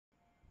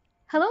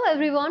Hello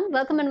everyone,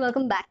 welcome and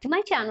welcome back to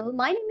my channel.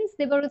 My name is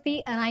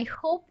Devaruti and I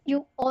hope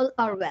you all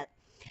are well.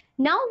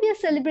 Now we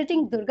are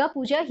celebrating Durga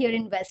Puja here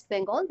in West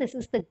Bengal. This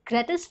is the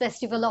greatest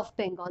festival of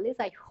Bengalis.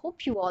 I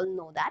hope you all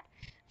know that.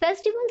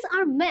 Festivals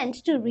are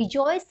meant to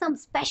rejoice some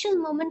special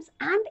moments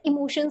and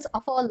emotions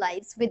of our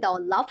lives with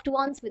our loved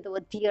ones, with our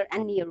dear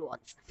and near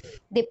ones.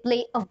 They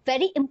play a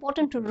very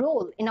important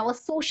role in our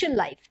social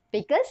life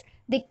because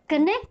they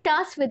connect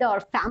us with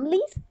our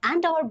families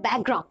and our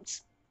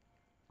backgrounds.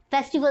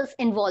 Festivals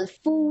involve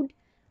food,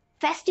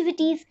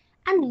 festivities,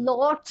 and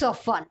lots of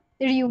fun.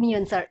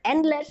 Reunions are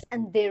endless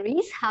and there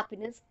is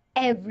happiness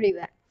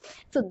everywhere.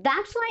 So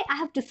that's why I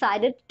have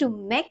decided to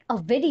make a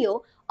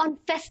video on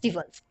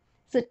festivals.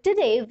 So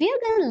today we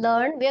are going to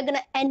learn, we are going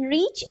to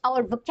enrich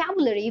our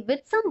vocabulary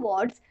with some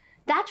words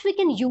that we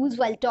can use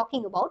while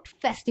talking about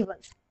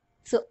festivals.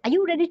 So are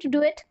you ready to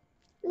do it?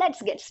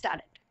 Let's get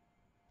started.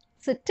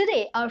 So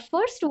today our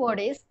first word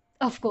is,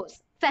 of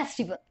course,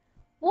 festival.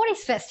 What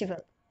is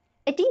festival?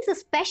 It is a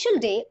special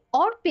day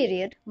or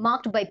period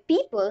marked by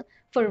people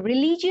for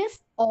religious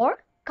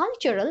or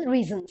cultural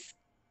reasons.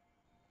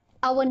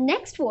 Our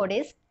next word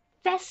is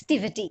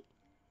festivity.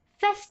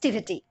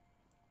 Festivity.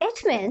 It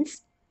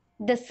means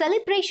the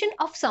celebration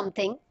of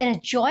something in a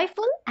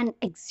joyful and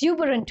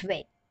exuberant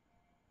way.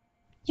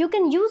 You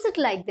can use it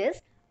like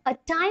this: a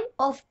time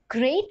of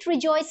great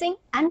rejoicing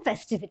and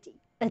festivity.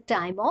 A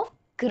time of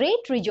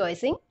great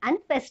rejoicing and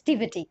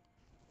festivity.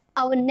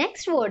 Our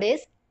next word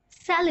is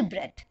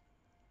celebrate.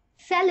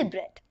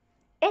 Celebrate.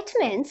 It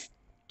means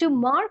to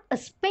mark a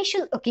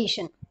special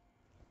occasion.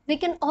 We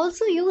can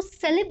also use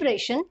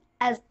celebration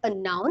as a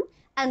noun,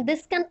 and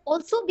this can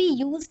also be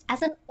used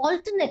as an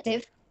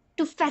alternative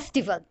to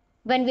festival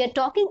when we are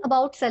talking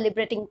about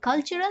celebrating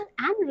cultural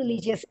and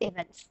religious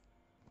events.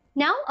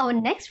 Now our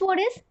next word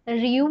is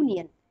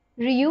reunion.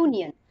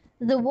 Reunion.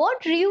 The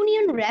word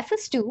reunion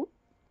refers to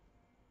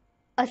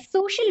a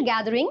social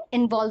gathering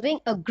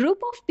involving a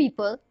group of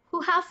people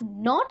who have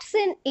not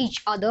seen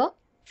each other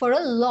for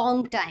a long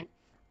time.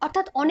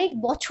 অর্থাৎ অনেক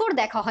বছর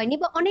দেখা হয়নি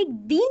বা অনেক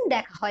দিন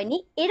দেখা হয়নি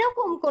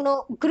এরকম কোনো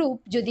গ্রুপ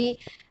যদি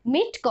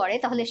মিট করে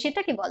তাহলে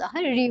সেটাকে বলা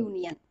হয়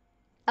reunion.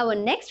 Our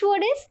next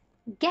word is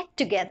get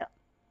together.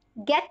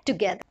 Get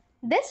together.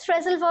 This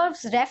phrasal verb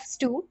refers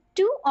to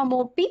two or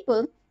more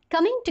people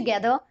coming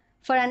together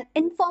for an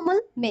informal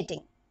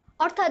meeting.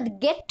 অর্থাৎ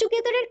গেট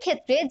টুগেদারের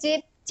ক্ষেত্রে যে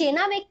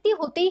চেনা ব্যক্তি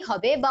হতেই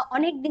হবে বা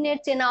অনেক দিনের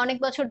চেনা, অনেক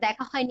বছর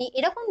দেখা হয়নি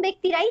এরকম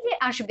ব্যক্তিরাই যে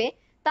আসবে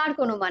তার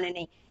কোনো মানে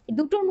নেই.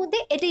 দুটোর মধ্যে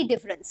এটাই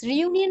ডিফারেন্স.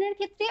 রিউনিয়নের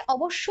ক্ষেত্রে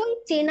অবশ্যই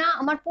চেনা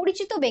আমার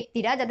পরিচিত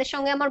ব্যক্তিরা যাদের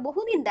সঙ্গে আমার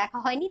বহুদিন দেখা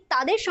হয়নি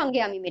তাদের সঙ্গে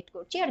আমি মিট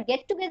করছি, আর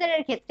গেট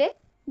টুগেদারের ক্ষেত্রে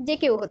যে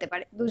কেউ হতে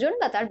পারে, দুজন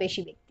বা তার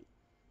বেশি ব্যক্তি.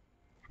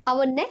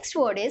 Our next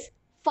word is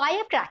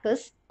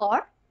firecrackers or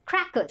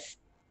crackers.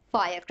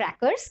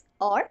 Firecrackers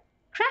or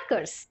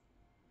crackers.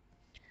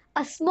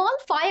 A small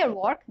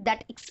firework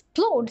that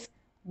explodes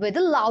with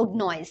a loud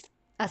noise.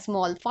 A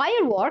small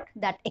firework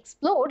that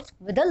explodes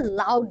with a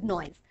loud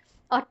noise.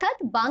 অর্থাৎ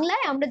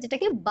বাংলায় আমরা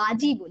যেটাকে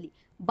বাজি বলি,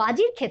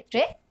 বাজির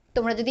ক্ষেত্রে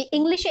তোমরা যদি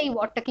ইংলিশে এই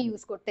ওয়ার্ডটাকে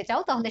ইউজ করতে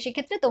চাও তাহলে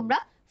সেক্ষেত্রে তোমরা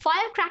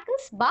ফায়ার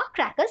ক্র্যাকার্স বা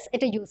ক্র্যাকার্স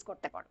এটা ইউজ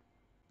করতে পারো.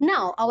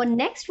 Now our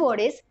next word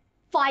is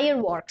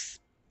fireworks.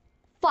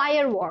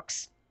 Fireworks.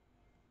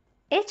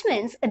 It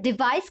means a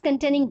device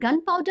containing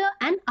gunpowder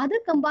and other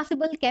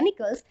combustible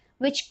chemicals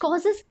which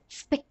causes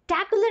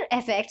spectacular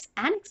effects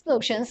and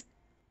explosions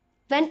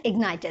when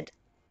ignited.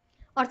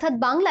 অর্থাৎ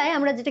বাংলায়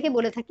আমরা যেটাকে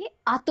বলে থাকি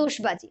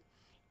আতশবাজি.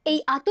 এই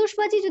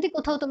আতশবাজি যদি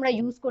কোথাও তোমরা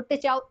ইউজ করতে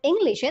চাও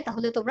ইংলিশে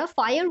তাহলে তোমরা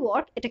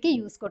ফায়ারওয়ার্ক এটাকে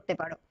ইউজ করতে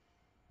পারো.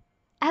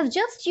 I have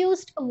just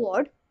used a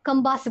word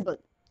combustible.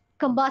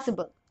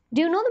 Combustible. Do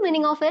you know the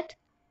meaning of it?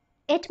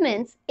 It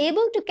means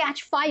able to catch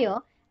fire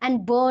and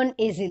burn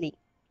easily.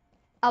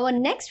 Our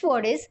next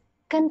word is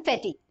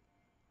confetti.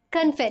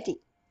 Confetti.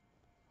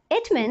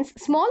 It means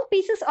small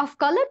pieces of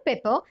colored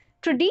paper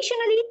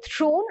traditionally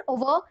thrown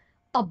over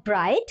a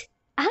bride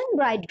and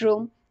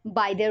bridegroom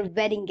by their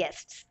wedding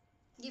guests.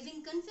 Giving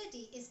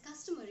confetti is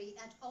customary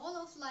at all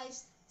of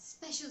life's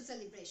special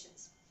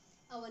celebrations.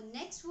 Our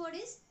next word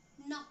is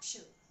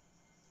nuptial.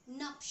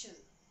 Nuptial.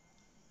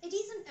 It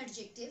is an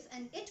adjective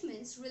and it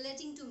means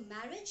relating to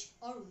marriage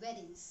or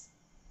weddings.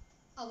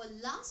 Our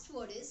last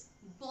word is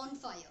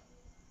bonfire.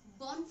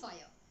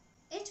 Bonfire.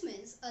 It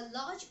means a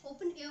large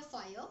open-air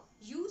fire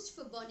used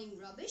for burning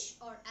rubbish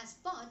or as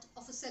part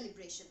of a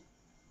celebration.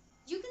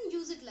 You can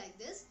use it like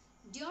this.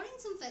 During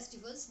some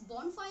festivals,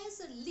 bonfires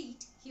are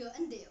lit here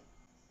and there.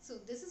 So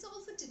this is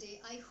all for today.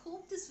 I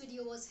hope this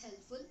video was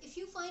helpful. If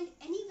you find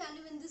any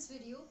value in this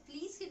video,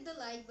 please hit the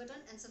like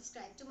button and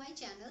subscribe to my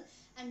channel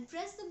and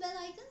press the bell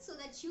icon so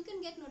that you can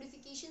get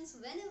notifications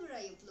whenever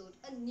I upload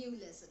a new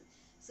lesson.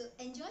 So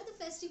enjoy the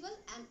festival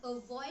and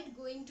avoid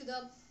going to the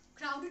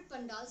crowded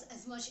pandals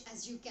as much as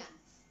you can.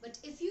 But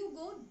if you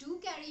go, do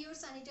carry your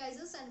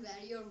sanitizers and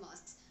wear your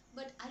masks.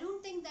 But I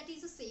don't think that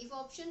is a safe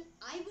option.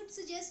 I would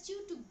suggest you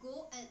to go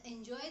and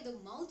enjoy the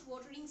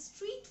mouth-watering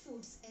street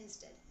foods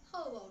instead.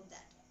 How about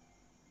that?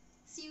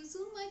 See you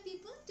soon, my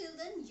people. Till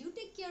then, you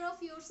take care of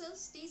yourselves,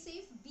 stay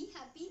safe, be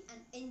happy and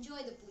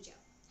enjoy the puja.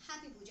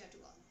 Happy puja.